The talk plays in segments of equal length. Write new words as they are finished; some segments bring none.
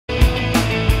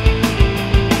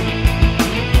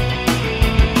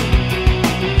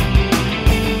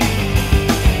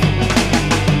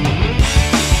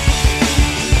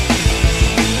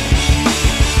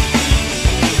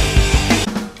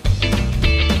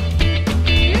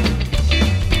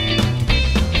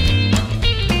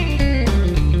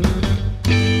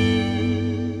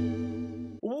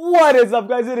What is up,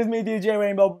 guys? It is me, DJ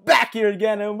Rainbow, back here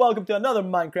again, and welcome to another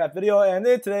Minecraft video. And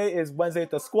today is Wednesday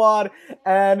at the Squad,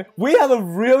 and we have a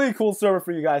really cool server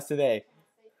for you guys today.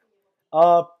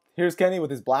 Here's Kenny with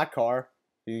his black car.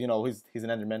 He's an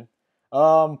Enderman.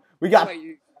 We got. Wait,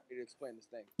 you need to explain this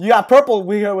thing. You got purple.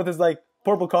 We here with his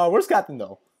purple car. Where's Captain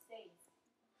though?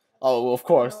 Oh, well, of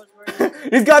course.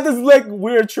 He's got this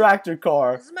weird tractor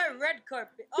car. This is my red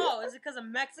carpet. Oh, is it because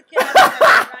I'm Mexican?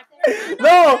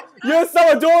 No, you're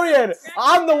Salvadorian.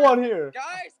 I'm the one here.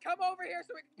 Guys, come over here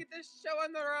so we can get this show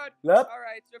on the road. Yep.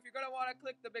 Alright, so if you're going to want to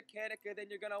click the Mechanica, then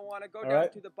you're going to want to go down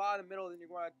to the bottom middle, then you're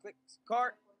going to click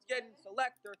Kart, Skin,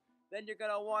 Selector, then you're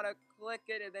going to want to click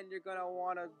it, and then you're going to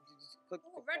want to just click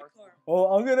the red car. car.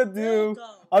 Oh, I'm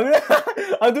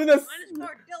doing this.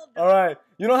 All right,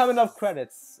 you don't have enough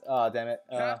credits. Oh, damn it.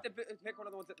 You have to pick one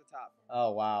of the ones at the top.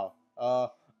 Oh, wow.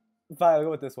 Fine, I'll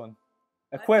go with this one.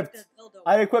 Equipped.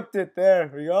 I equipped it.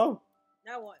 There we go.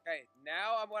 Now what? Okay,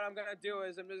 now what I'm going to do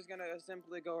is I'm just going to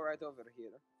simply go right over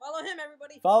here. Follow him,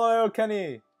 everybody. Follow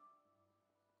Kenny.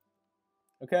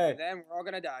 Okay. And then we're all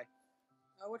going to die.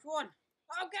 Which one?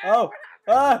 Okay. Oh,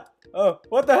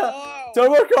 what the hell? Oh.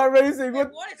 Turbo car racing.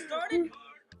 What? It started?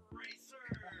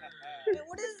 Wait,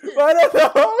 what is this? I don't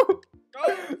know. Go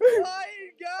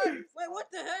flying, guys. Wait, what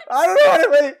the heck? I don't know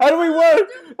how do we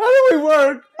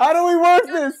work? How do we work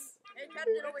this? Hey,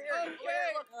 Captain, over here. Okay.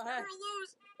 Look, we're gonna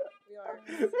lose. We are.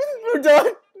 We're done.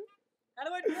 How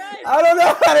do I drive? I don't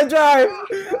know how to drive.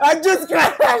 I just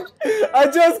crashed.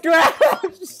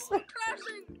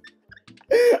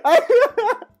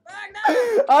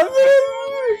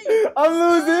 I'm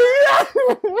losing.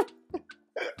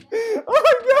 Oh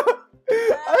my god.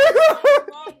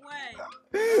 Wrong way.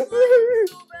 Oh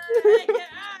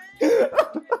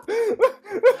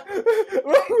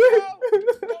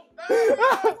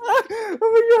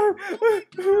my god.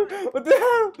 What the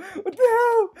hell?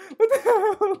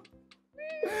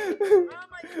 Oh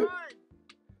my god.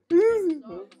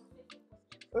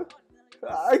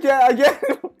 I can't.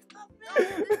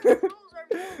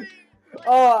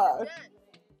 Follow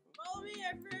me,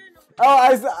 friend. Oh,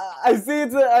 I see.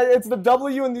 It's the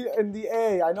W and the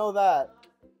A. I know that.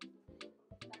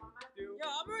 Yo,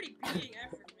 I'm already beating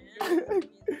effort, man.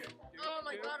 Oh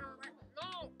my god,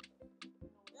 no.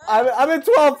 I'm in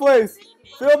 12th place.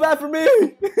 Feel bad for me.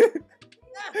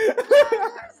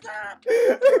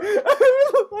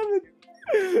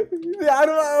 Yeah, I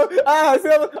don't know. I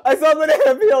saw him in the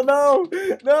field. No.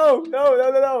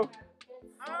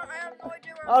 I have no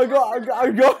idea where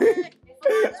I'm going.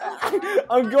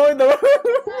 I'm going the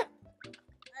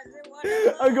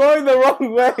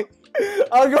wrong way.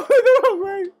 I'm going the wrong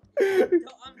way. No,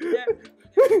 I'm definitely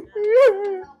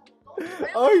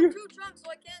Oh, I have 2 trunks, so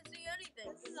I can't see anything.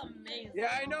 This is amazing.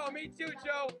 Yeah, I know. Me too,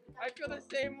 Joe. I feel the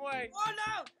same way. Oh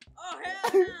no! Oh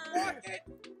hell no! Rocket.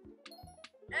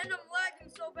 And I'm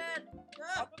lagging so bad.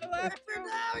 Up on the left.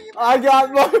 I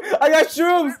got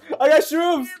shrooms. I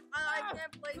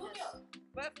can't play this.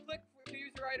 Left click to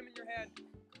use your item in your hand.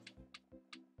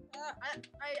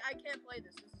 I can't play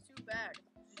this. This is too bad.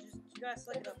 You guys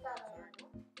suck it up.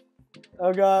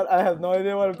 Oh god, I have no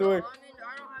idea what I'm doing. I mean,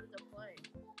 I don't have to play.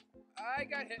 I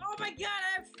got hit. Oh my god,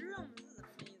 I have shrooms. This is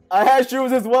amazing. I had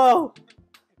shrooms as well.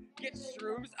 Get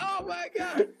shrooms. Oh my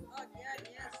god. Oh yeah,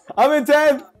 yes. I'm in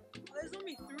 10th. There's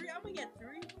only 3. I'm gonna get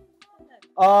 3.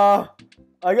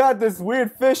 I got this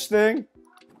weird fish thing.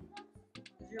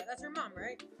 That's your mom,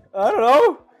 right? I don't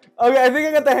know. Okay, I think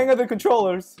I got the hang of the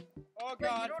controllers. Oh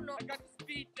god. I got the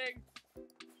speed thing.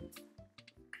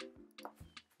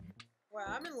 Wow,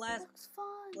 I'm in last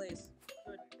place.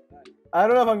 Good. I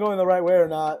don't know if I'm going the right way or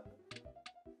not.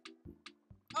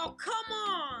 Oh come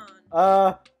on!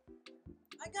 Uh.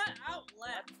 I got out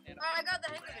left. I got the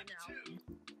hang of it now.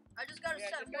 I just gotta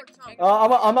set more time.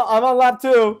 I'm on lap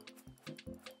 2.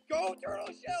 Go turtle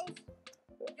shells.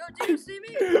 Yo, did you see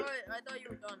me? Oh, I thought you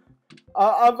were done.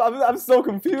 I'm so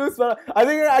confused, but I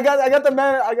think I got the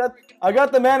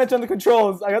manage on the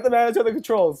controls. You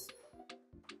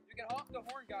can honk the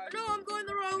horn, guys. No, I'm going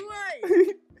the wrong way.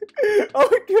 Oh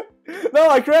my god! No,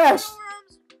 I crashed.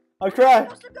 I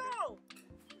crashed.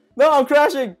 No, I'm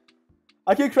crashing.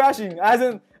 I keep crashing. As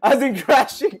in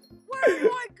crashing. Where do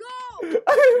I go?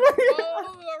 Oh,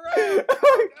 right.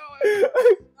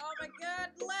 Oh my god,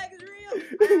 the lag is real.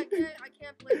 I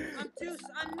can't play.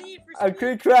 I'm need for speed. I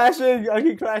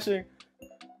keep crashing.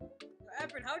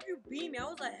 Everett, how'd you beat me? I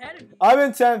was ahead of you. I'm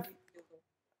in 10th.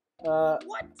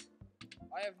 What?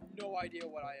 I have no idea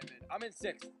what I am in. I'm in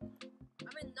 6th.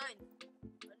 I'm in 9th.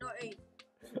 No, 8th.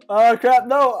 Oh crap!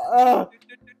 No.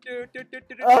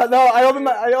 No! I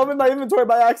opened my inventory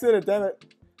by accident. Damn it.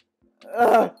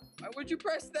 Why would you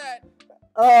press that?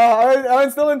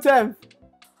 I'm still in 10th.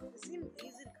 This seems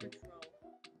easy to control.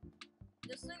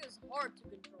 This thing is hard to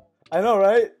control. I know,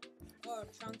 right? Oh,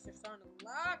 chunks are starting to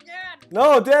lock in.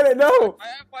 No, damn it, no. I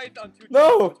have fights on 2 No.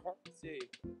 channels, it's hard to see.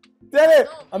 Damn it.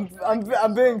 No, make sure I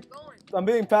can I'm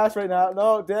being passed right now.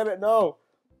 No, damn it, no. Oh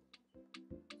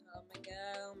my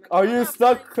god. Are I'm you not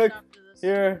stuck? playing Click after this.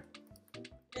 here.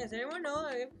 Hey, does anyone know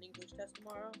that we have an English test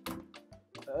tomorrow?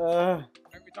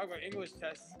 Might be talking about English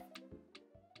tests.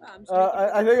 I'm just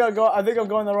making I think I think I'm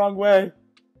going the wrong way.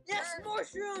 Yes,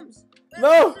 mushrooms. Wait,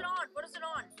 No. What is it on? What is it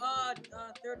on?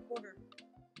 Third quarter.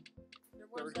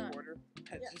 What is Third that? quarter.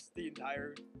 That's Yeah. just the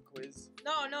entire quiz.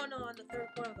 No, on the third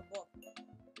quarter of the book.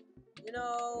 You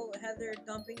know, Heather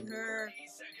dumping her.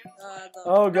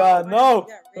 Oh God, no!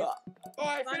 Oh,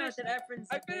 I Find out finished that it. Efren's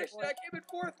I the finished it. boy. I came in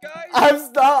 4th, guys.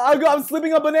 I'm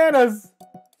slipping on bananas.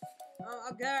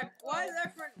 Oh God! Why is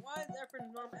Efren's mom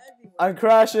everywhere? I'm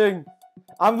crashing.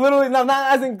 I'm literally not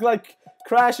as in like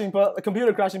crashing, but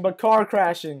computer crashing, but car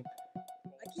crashing. I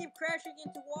keep crashing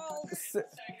into walls.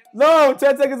 No,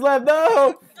 10 seconds left.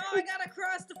 No, No, I gotta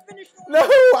cross the finish line. no,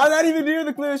 I'm not even near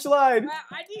the clear line.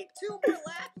 I need 2 more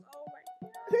laps. Oh my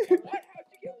What? How'd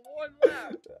you get 1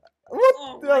 lap? What?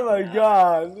 Oh Oh my my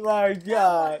God! My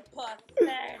God! God.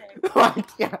 Pathetic. Oh my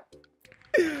God!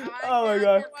 Oh my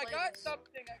God! Oh, I got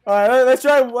something. All right, let's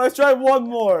try one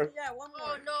more. Yeah, one more.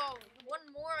 Oh no, one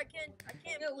more. I can't.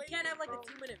 Yeah, we play can't have like a bro.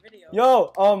 2-minute video.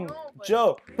 Yo, No, but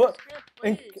Joe, I put just can't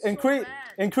play it. It's so increase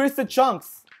bad. increase the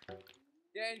chunks.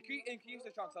 Yeah, increase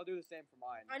the chunks. I'll do the same for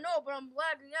mine. I know, but I'm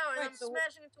lagging out and Wait, I'm so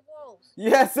smashing into walls.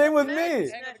 Yeah, same with me. Hang on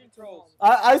Smashing the controls.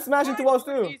 I smash into walls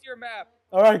Do an too. easier map.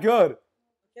 All right, good.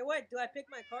 Okay, wait. Do I pick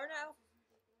my car now?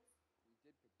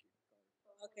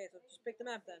 Okay, so just pick the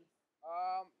map then.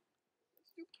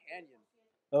 Let's do Canyon.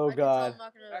 Oh I can tell God. I'm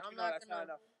not gonna. Actually, no, that's not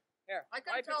enough. Here. I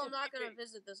can tell I'm not gonna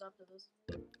visit this after this.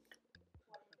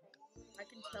 I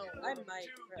can tell. I might.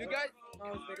 You guys,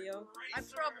 Tomorrow's video. I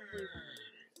probably won't.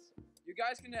 you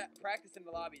guys can practice in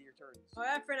the lobby your turns. Oh,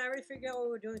 Efren, I already figured out what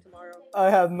we're doing tomorrow. I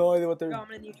have no idea what Yo, they're. I'm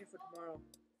gonna need you for tomorrow.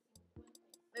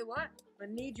 Wait, what? I'm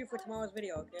gonna need you for tomorrow's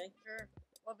video, okay? Sure.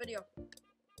 What video?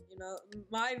 You know,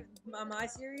 my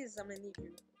series. I'm gonna need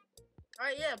you.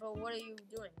 Alright, yeah, but what are you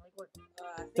doing? Like what?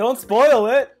 I think Don't I'm- spoil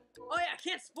it. Oh yeah, I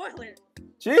can't spoil it.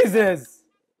 Jesus.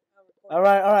 I'll record. All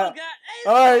right, all Oh right. God. Hey,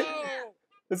 All right. Oh,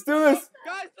 Let's do this.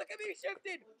 guys, look at me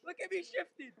shifted. Look at me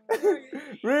shifted.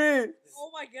 Read. Oh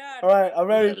my God. All right, I'm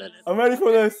ready. I'm ready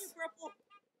for this. Purple.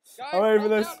 Guys, I'm ready for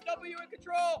hold this. down W in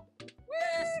control.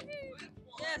 Yes.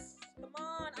 Yes. Come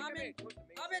on. Look I'm at me. in. Look at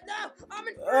me. I'm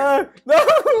in. No.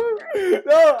 I'm in.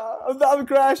 No, no, I'm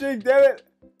crashing. Damn it.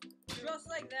 Just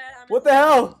like that. I'm What in. the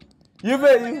hell? You Oh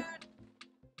bet my you. God.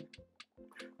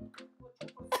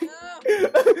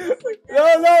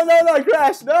 No,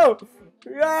 crash, no.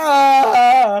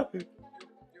 Ah.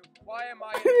 Why am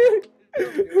I?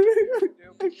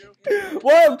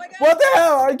 What the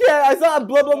hell? I can't. I saw it.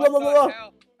 Blah, blah, blah, blah, What blah. the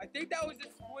hell? I think that was the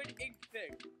squid ink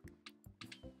thing.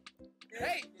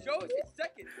 Hey, Joe is in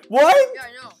second, What? Yeah,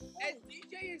 I know. and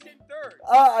DJ is in third.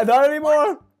 Not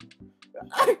anymore.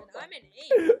 I'm in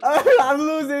 8. I'm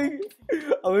losing.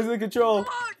 I'm losing control.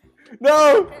 Come on!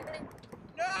 No.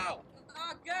 No! Oh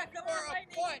God. Come For on. a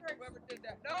Lightning point, strikes. whoever did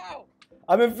that. No!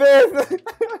 I'm in 5th.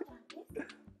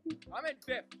 I'm in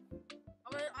 5th.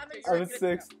 I'm in I'm in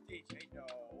second. 6th. DJ, no.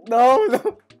 No.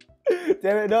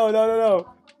 Damn it. No.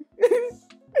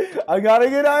 I got a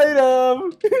good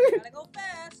item. Gotta go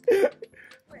fast. Wait,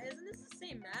 isn't this the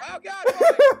same map? Oh God!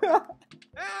 Boy.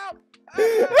 Help! Help!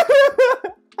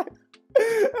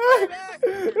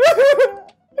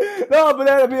 No,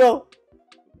 banana peel.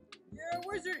 You're a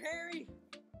wizard, Harry.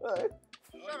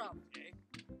 Shut up. Okay.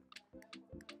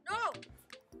 No!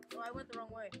 Oh, I went the wrong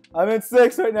way. I'm in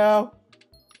 6th right now.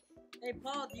 Hey,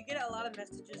 Paul, do you get a lot of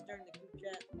messages during the group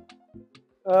chat?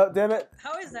 Damn it.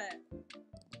 How is that?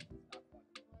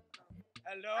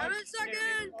 Hello. I'm in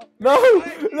second. No.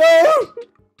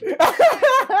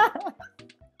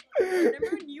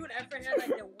 Remember when you and Efren had like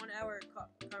that 1 hour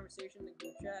conversation in the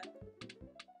group chat?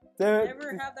 Damn it.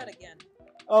 Never have that again.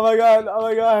 Oh my god.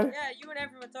 Yeah, you and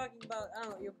Efren were talking about, I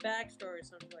don't know, your backstory or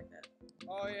something like that.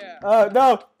 Oh yeah.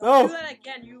 No. Don't do that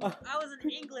again. I was in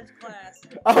English class.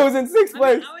 I was in 6th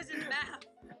place. I was in math.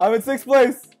 I'm in 6th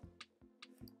place.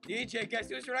 DJ, guess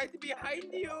who's right behind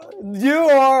you? You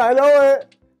are. I know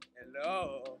it.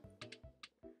 Hello.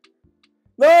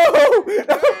 No.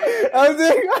 I'm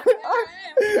doing.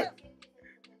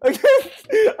 I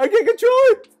can't control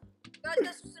it. Guys,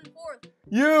 guess who's in fourth?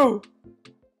 You.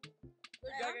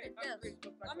 I'm in fifth.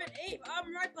 I'm in 8th.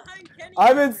 I'm right behind Kenny.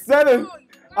 I'm in 7th.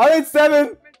 I'm in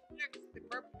 7th.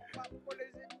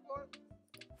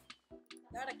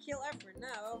 Gotta kill Efren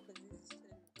now, cause he's.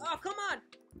 Oh, come on!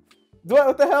 Do it.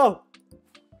 What the hell?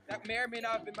 That may or may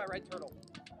not have been my red turtle.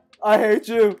 I hate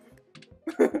you.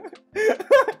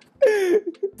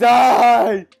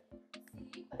 Die.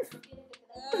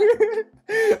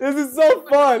 This is so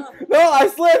fun. No, I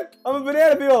slipped. I'm a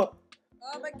banana peel.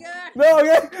 Oh my god! No,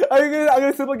 I'm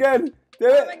gonna slip again.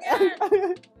 Damn it. Oh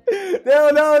my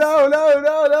god!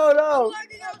 No. I'm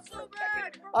lagging out so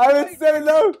bad! I'm in 7th.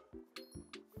 No.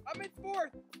 I'm in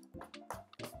 4th.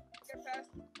 Get past.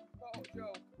 Oh,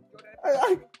 Joe.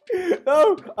 Joe,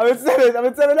 No, I'm in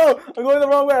 7th. No, I'm going the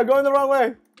wrong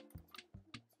way.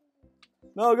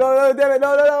 No, go, damn it.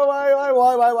 No. Why?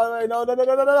 No.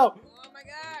 Oh my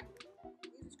god!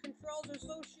 These controls are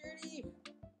so shitty.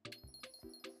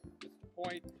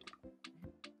 point.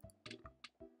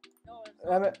 No, it's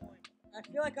Damn not it. the point. I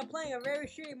feel like I'm playing a very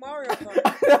shitty Mario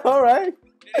Kart. All right.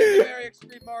 It is a very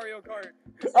extreme Mario Kart.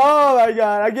 Oh my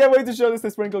god, I can't wait to show this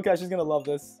to Sprinkle Cat. She's gonna love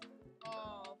this.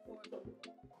 Oh, poor.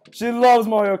 She loves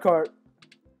Mario Kart.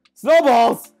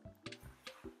 Snowballs!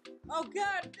 Oh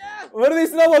god, no! What are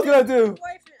these snowballs gonna do?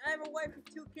 I have a wife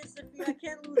with 2 kids to feed. I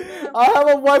can't lose them. I have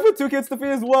a wife with 2 kids to feed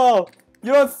as well.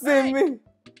 You don't see Hey. me.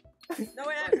 No,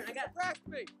 wait, I got. Harass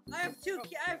me. I have 2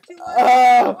 wives.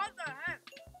 Ah. What the heck?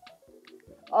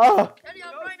 Ah. Kenny,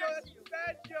 I'm No, right Joe, next that's to you.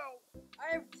 bad, Joe.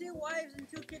 I have 2 wives and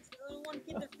 2 kids, 1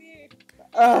 kid to feed.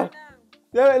 Ah. Right now.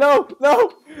 Damn it,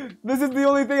 no. This is the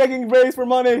only thing I can raise for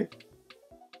money.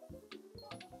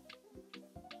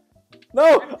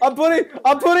 No, I'm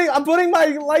putting my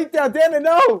light down. Damn it,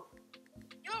 no.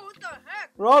 Yo, what the heck?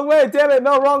 Wrong way, damn it,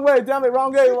 no, wrong way, damn it,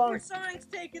 wrong way, wrong. Supersonic's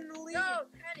taking the lead. Yo,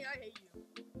 Kenny, I hate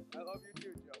you. I love you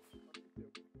too, Joe. Love you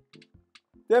too.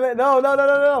 Damn it, no.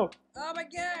 Oh my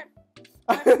god.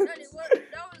 Kenny, what?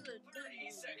 That was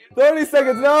a 30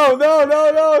 seconds,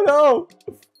 no.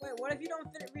 Wait, what if you don't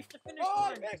reach the finish Oh,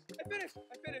 line? I finished.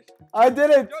 I did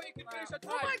it. Joe, you can finish on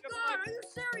time. Oh my You got god, time. are you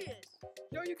serious?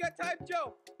 Joe, you got time,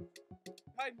 Joe.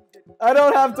 Time. I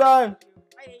don't have time.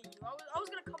 I hate you. I was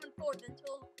gonna come in fourth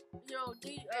until, you know,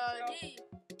 D.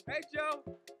 Hey, Joe.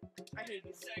 I hate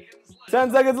you.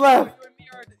 10 seconds Joe, left.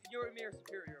 you and me are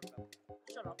superior.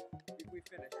 Shut up. We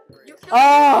finished. You killed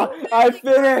Ah, me. I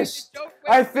finished. Joe, wait,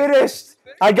 I finished.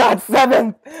 I got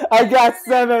 7th. I got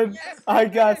 7th. I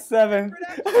got 7th.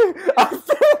 I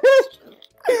finished.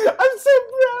 I'm so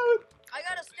proud. I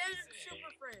got a standard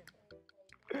super frame.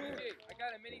 I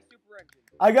got a mini super engine.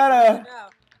 No.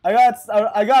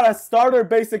 I got a starter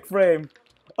basic frame.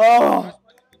 Oh.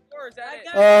 Or is that I it?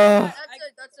 got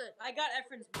That's it. I got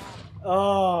Efren's mom.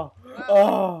 Oh.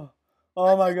 Wow.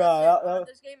 Oh my That's god. it.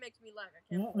 This game makes me lag.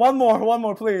 I can't. One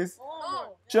more, please.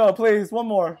 Oh. Joe, please, one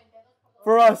more.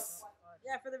 For us.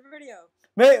 Yeah, for the video.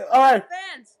 Alright,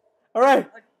 Fans. alright.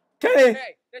 Kenny.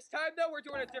 Okay, this time though we're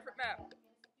doing a different map.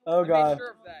 Oh I made god.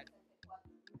 sure of that.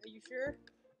 Are you sure?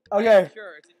 Okay.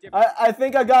 Sure, it's a different. I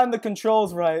think I got the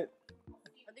controls right.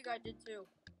 I think I did too.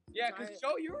 Yeah, because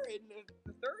Joe, you were in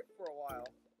the 3rd for a while.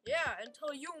 Yeah,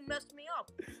 until you messed me up.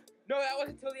 No, that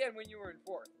wasn't until the end when you were in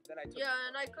 4th. Then I took. Yeah,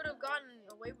 and I could have gotten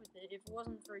away with it if it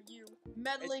wasn't for you.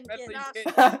 Meddling It's kid.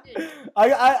 meddling kid.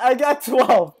 I got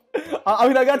 12.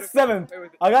 I got 7th.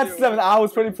 I got 7th. I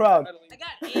was pretty proud. I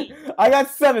got 8. I got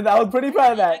 7th. I was pretty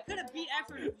proud of I that. could have beat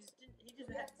Efren. He just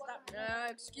had to stop.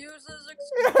 Excuses.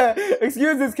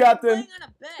 Excuse this, I'm Captain. playing on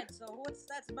a bed, so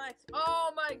that's my excuse.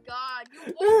 Oh my god, you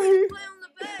always play on the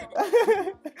bed.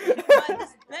 But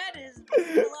this bed is a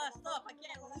lot of stuff. I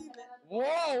can't leave it.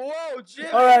 Whoa, Jim.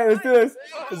 Alright, let's do this.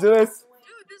 Let's do this.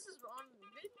 Dude, this is on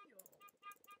video.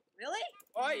 Really?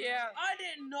 Oh yeah. I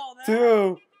didn't know that.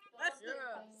 2. That's the. Yeah.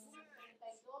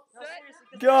 No, seriously,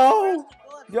 'cause Go. that's the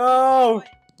first Go.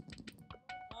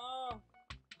 Oh.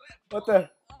 What the?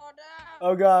 Oh no.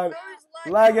 Oh god. Where is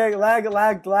Lagged.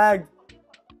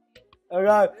 Oh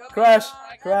god. Crash.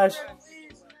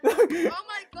 Please. Oh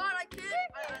my god, I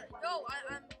can't.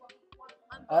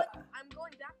 I'm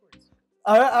going backwards.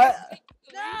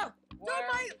 No.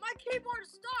 Dude, my keyboard is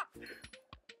stuck.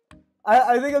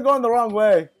 I think I'm going the wrong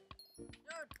way. Dude,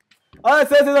 It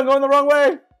says I'm going the wrong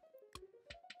way.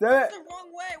 Damn it. That's the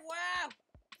wrong way. Wow.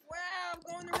 I'm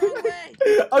going the wrong way.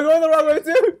 I'm going the wrong way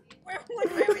too. Where are we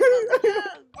supposed to go?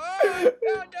 Oh, I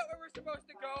found out where we're supposed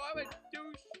to go. I'm a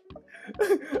douche.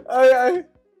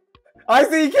 I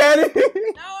see Kenny.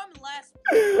 Now I'm last.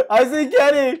 I see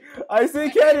Kenny. I can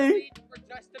lead for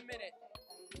just a minute.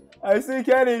 I see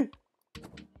Kenny.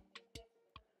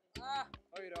 Ah.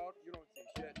 Oh, you don't. You don't see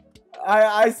shit.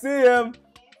 I see him.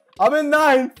 I'm in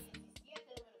 9th.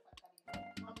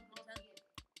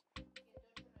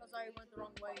 because I went the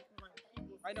wrong way. Come on.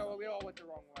 I know we all went the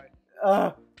wrong way.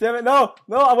 Damn it. No,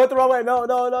 I went the wrong way. No.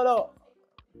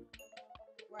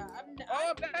 Oh,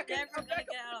 I'm back in. never gonna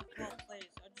get out of 12th place.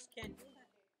 I just can't do that.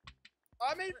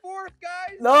 I'm in 4th,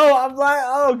 guys. No, I'm like,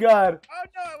 oh god. Oh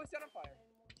no, I was set on fire.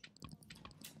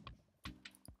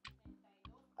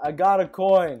 I got a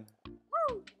coin.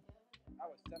 Woo! I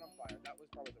was set on fire. That was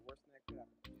probably the worst thing that could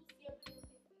happen.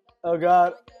 Oh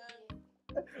god.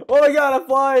 Oh my god, I'm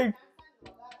flying.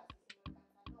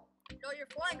 No, you're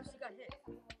flying because you got hit.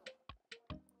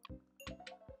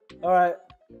 Alright.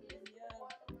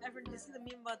 Ever did you see the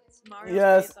meme about Mario's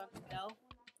Yes. face on Adele?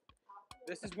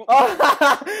 This is what.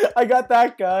 Oh, I got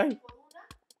that guy.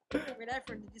 Wait,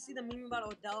 Efren, did you see the meme about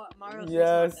Odell Mario's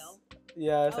Yes. face on Odell?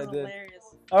 Yes, That I was did.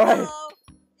 hilarious. Alright. Hello,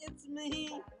 it's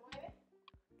me.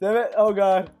 Damn it. Oh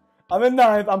god. I'm in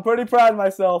 9th. I'm pretty proud of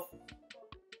myself.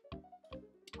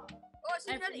 Oh, I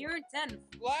see Efren, Kenny. you're in 10th.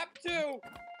 Lap 2.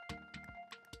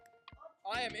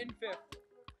 I am in 5th.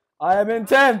 I am in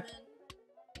 10th.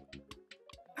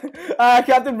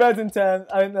 Captain Red's in 10th.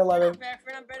 I'm in 11th.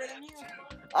 Efren, I'm better than you.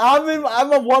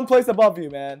 I'm a 1 place above you,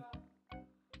 man.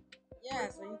 Yeah,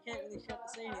 so you can't really shut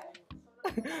to say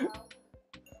anything.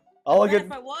 I'll look But at.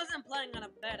 if I wasn't playing on a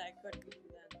bet, I could beat you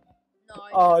then. No, I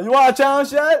Oh, you want to challenge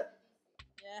that?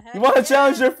 Yeah, heck You want to yeah.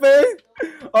 challenge your faith?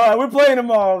 All right, we're playing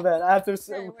tomorrow then. Okay,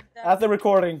 we're done. After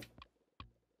recording.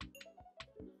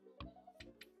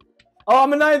 Oh,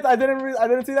 I'm in 9th. I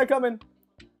didn't see that coming.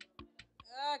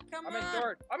 Come I'm on. in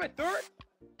 3rd. I'm in 3rd.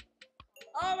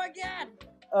 Oh my god.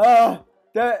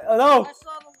 No. I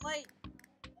saw the light.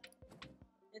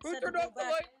 It Who said to turned go off the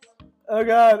back. light? Oh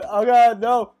god. Oh god.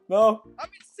 No. No. I'm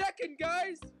in 2nd,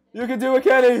 guys. You can do it,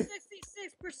 Kenny. 66%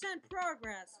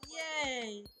 progress.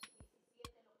 Yay.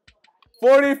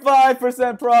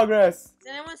 45% progress. Is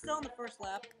anyone still in the first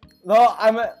lap? No,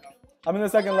 I'm in the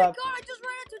second Oh my lap. god, I just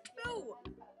ran into 2.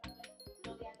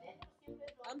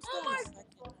 I'm still in the second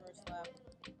first lap.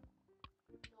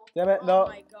 Damn it. Oh No.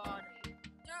 my god. Dude,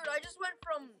 I just went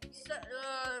from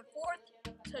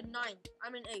 4th to 9th.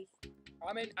 I'm in 8th.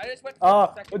 I just went from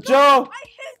 2nd. Joe. I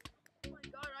hit! Oh my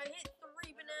god, I hit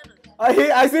 3 bananas.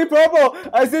 I see purple.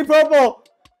 I see purple.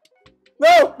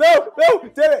 No. No. No.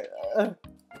 Damn it.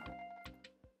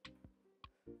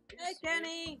 Hey,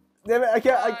 Kenny. Damn it. I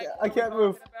can't What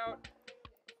move. are we talking about?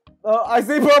 Oh, I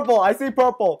see purple. I see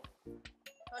purple.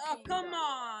 Oh, come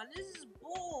on. This is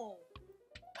bull.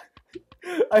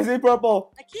 I see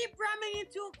purple. I keep ramming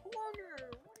into a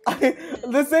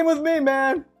corner. The same with me,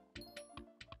 man.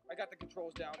 I got the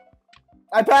controls down.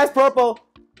 I passed purple.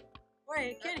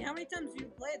 Wait, Kenny, how many times have you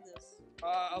played this?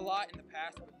 A lot in the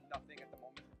past, but nothing at the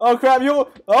moment. Oh crap!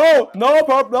 Oh no,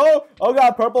 purple. No. Oh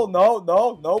god, purple. No.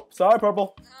 No. Nope. Sorry,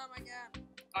 purple. Oh my god.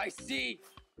 I see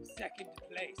 2nd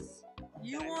place.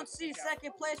 You And I won't must see pick out-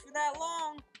 2nd place for that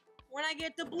long. When I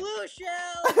get the blue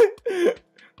shell.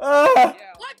 Ah,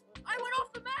 Yeah. What? I went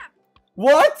off the map!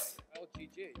 what?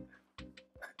 LGG.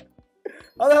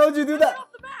 How the hell did you do I that? went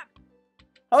off the map!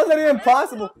 How is that even I went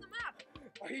possible? off the map!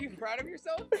 Are you proud of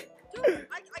yourself? Dude,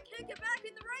 I can't get back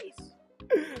in the race!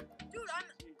 Dude, I'm...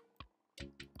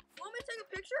 Want me to take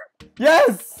a picture?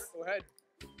 Yes. Go ahead.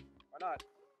 Why not?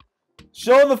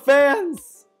 Show the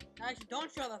fans. Actually,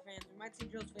 don't show the fans. We might see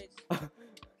Joe's face.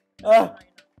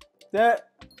 That.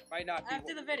 Might not be.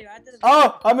 After the video. After the video.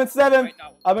 Oh, I'm in 7th. Might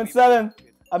not I'm in be 7th.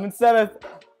 good. I'm in 7th.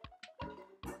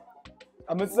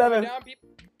 I'm in We're 7th. down, people.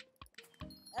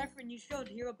 Efren, you showed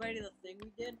Hero Buddy the thing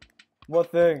we did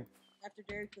What thing? after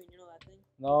Dairy Queen. You know that thing?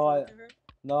 No, Show I. it to her?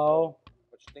 No.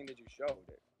 Which thing did you show?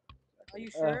 Dude? Are you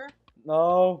sure?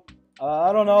 No.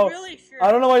 I don't know. Really sure?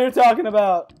 I don't know what you're talking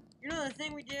about. You know the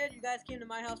thing we did? You guys came to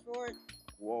my house for it.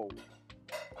 Whoa.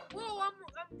 Whoa,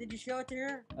 Did you show it to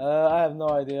her? I have no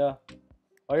idea.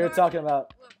 What you're talking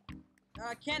about.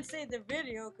 I can't say the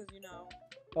video because you know.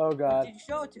 Oh But god. did you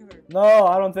show it to her? No,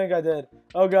 I don't think I did.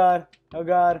 Oh god. Oh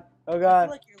god. Oh I feel god.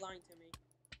 like you're lying to me.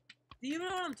 Do you know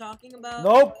what I'm talking about?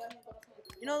 Nope.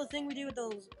 You know the thing we do with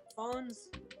those phones?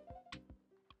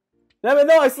 Damn it!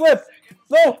 No, I slipped.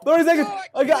 No, 30 seconds. No,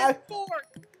 I got. can't afford.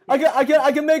 I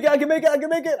can make it. I can make it. I can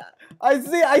make it. I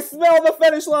see. I smell the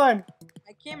finish line.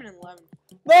 I came in 11th.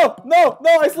 No, no,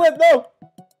 no! I slipped. No.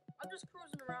 I'm just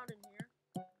cruising around in here.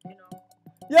 You know.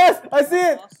 Yes, I see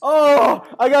it. Oh,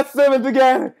 I got 7th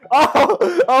again. Oh,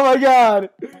 oh my god.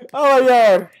 Oh my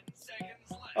god.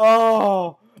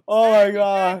 Oh, oh my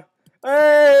god.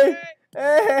 Hey,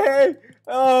 hey.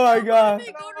 Oh my god. Go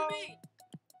to me! Go to me!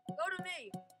 Go to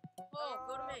me! Oh,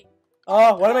 go to me.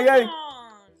 Oh, what am I getting? Come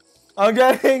on. I'm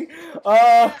getting.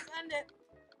 Yes, end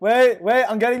it. Wait.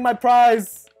 I'm getting my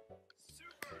prize.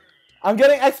 I'm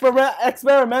getting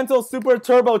experimental super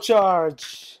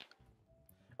turbocharge.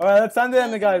 All right, let's end it,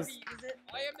 Never guys. use it.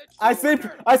 I am the true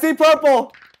winner. I see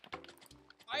purple.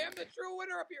 I am the true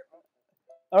winner up here.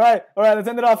 All right, let's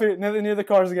end it off here near the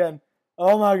cars again.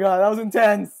 Oh my god, that was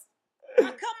intense. Oh,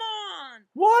 come on.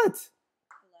 What?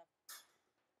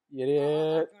 You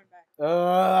idiot.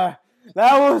 That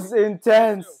was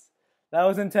intense. That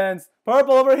was intense.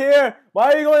 Purple over here.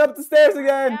 Why are you going up the stairs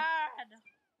again?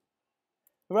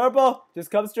 Purple,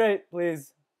 just come straight,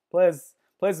 please. Please,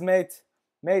 mate.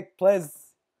 Mate, please.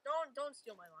 Don't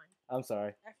steal my line. I'm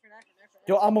sorry. Efren.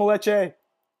 Yo, amo leche. Efren.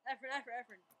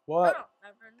 What?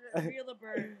 No, Real a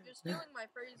bird. you're stealing my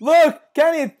phrase. Look,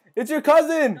 Kenny, it's your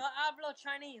cousin. No hablo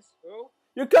Chinese. Who?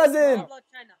 Your No cousin. hablo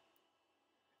China.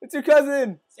 It's your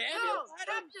cousin. Samuel? No,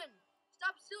 Captain,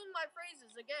 stop stealing my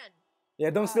phrases again. Yeah,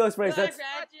 don't steal his phrase. No, That's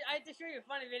I had to show you a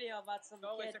funny video about some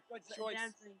No, kid it's a good choice.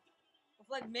 dancing with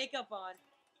like makeup on.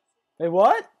 Hey,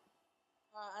 what?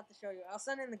 I have to show you. I'll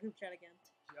send it in the group chat again.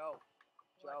 Joe,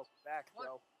 back, What?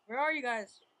 Joe. Where are you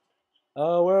guys?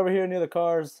 Oh, we're over here near the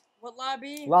cars. What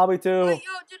lobby? Lobby 2. Wait,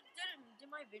 yo, did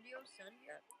my video send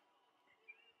yet?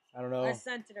 I don't know. I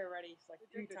sent it already. It's like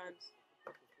 3 times.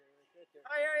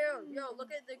 Oh, yo, look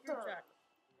at the group chat.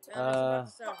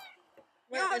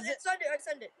 Wait, Yo, is it, I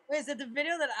send it. wait, is it the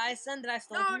video that I sent that I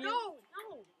stole No, from you?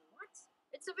 what?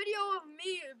 It's a video of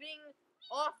me being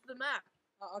off the map.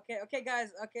 Oh, okay, guys.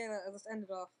 Okay, let's end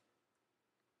it off.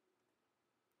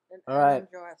 And All right.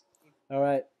 Joe has to see. All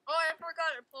right. Oh, I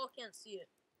forgot. Paul can't see it.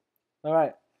 All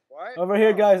right. What? Over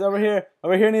here, guys. Over here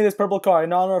near this purple car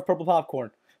in honor of purple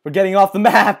popcorn. We're getting off the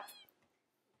map.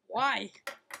 Why?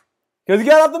 Because you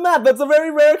got off the map. That's a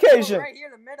very rare occasion. Right here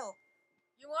in the middle.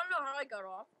 You want to know how I got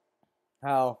off?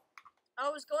 How? I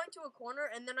was going to a corner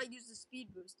and then I used the speed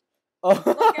boost. Oh,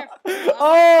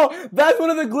 oh, that's one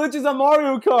of the glitches on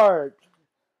Mario Kart.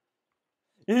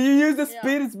 You use the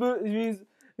speed boost.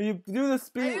 You do the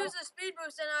speed. I used the speed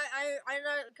boost and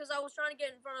because I was trying to get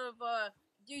in front of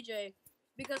DJ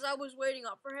because I was waiting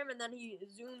up for him and then he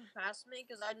zoomed past me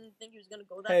because I didn't think he was gonna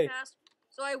go that fast.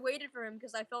 So I waited for him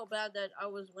because I felt bad that I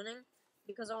was winning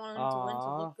because I wanted him to win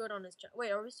to look good on his channel.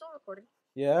 Wait, are we still recording?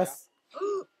 Yes.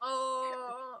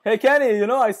 Oh. Hey Kenny, you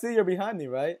know I see you're behind me,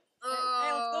 right? Hey,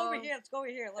 let's go over here. Let's go over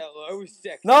here. Hello,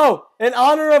 sex. No, in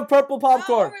honor of purple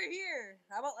popcorn. No, over here.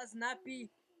 How about let's not be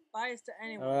biased to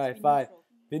anyone? All Let's right, be fine. neutral.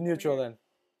 Be neutral then.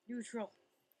 Neutral.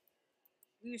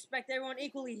 We respect everyone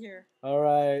equally here. All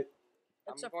right.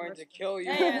 I'm Except going for to kill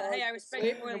you. Hey, I respect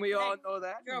Sleep, everyone. and we all know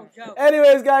that. Joe.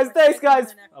 Anyways, guys, thanks,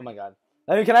 guys. Oh my God.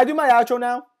 I mean, can I do my outro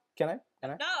now? Can I?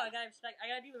 No, I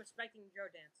gotta do the respecting Joe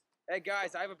dance. Hey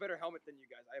guys, I have a better helmet than you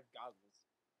guys. I have goggles.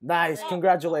 Nice.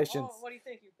 Congratulations. What do you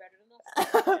think? You're better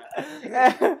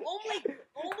than us?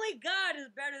 only God is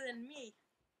better than me.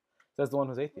 Says the one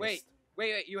who's atheist.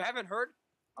 Wait, you haven't heard?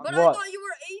 But What? I thought you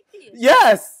were atheist.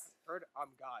 Yes. Heard? I'm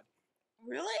God.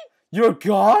 Really? You're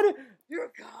God?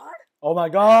 You're God? Oh my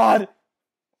God.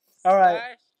 All right.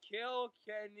 Slash kill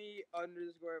Kenny _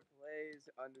 plays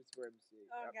 _ MC.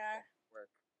 Oh Yep, God. work.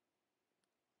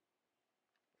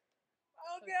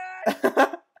 Oh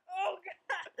God. Oh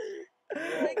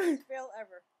God. Biggest fail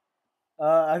ever.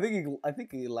 I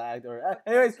think he lagged. Or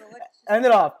anyways, end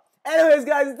it off. Anyways,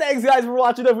 guys, thanks guys for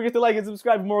watching. Don't forget to like and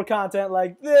subscribe for more content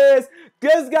like this.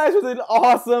 This guys was an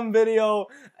awesome video,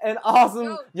 an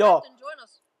awesome Captain, join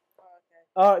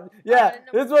us. yeah,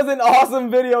 this was an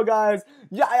awesome video, guys.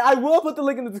 Yeah, I will put the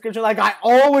link in the description like I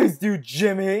always do,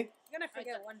 Jimmy. You're gonna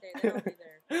forget one day. They'll be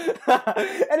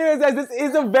there. Anyways, guys, this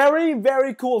is a very,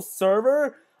 very cool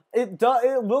server. It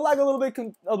will lag a little bit,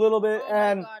 and Oh my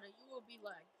God, you will be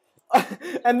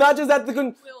lagged. and not just that, I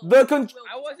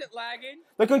wasn't lagging.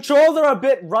 the controls are a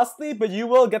bit rusty, but you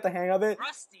will get the hang of it.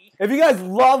 Rusty. If you guys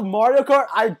love Mario Kart,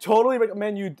 I totally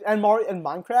recommend you and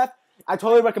Minecraft. I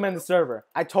totally recommend the server.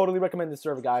 I totally recommend the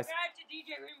server, guys. Subscribe to DJ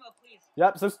Rainbow, please.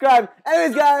 Yep, subscribe.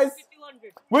 Anyways, guys,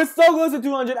 we're so close to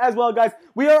 200 as well, guys.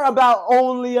 We are about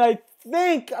only, I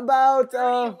think, about 30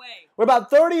 away. we're about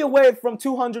 30 away from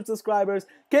 200 subscribers.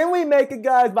 Can we make it,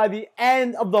 guys, by the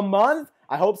end of the month?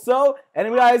 I hope so.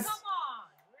 Anyway, guys. Come on.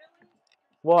 Really?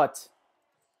 What?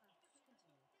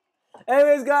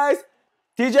 Anyways, guys,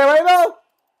 DJ Rainbow.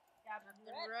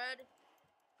 Red,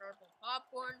 purple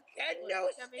popcorn. Kendo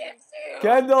sticks.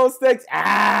 Kendo sticks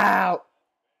out.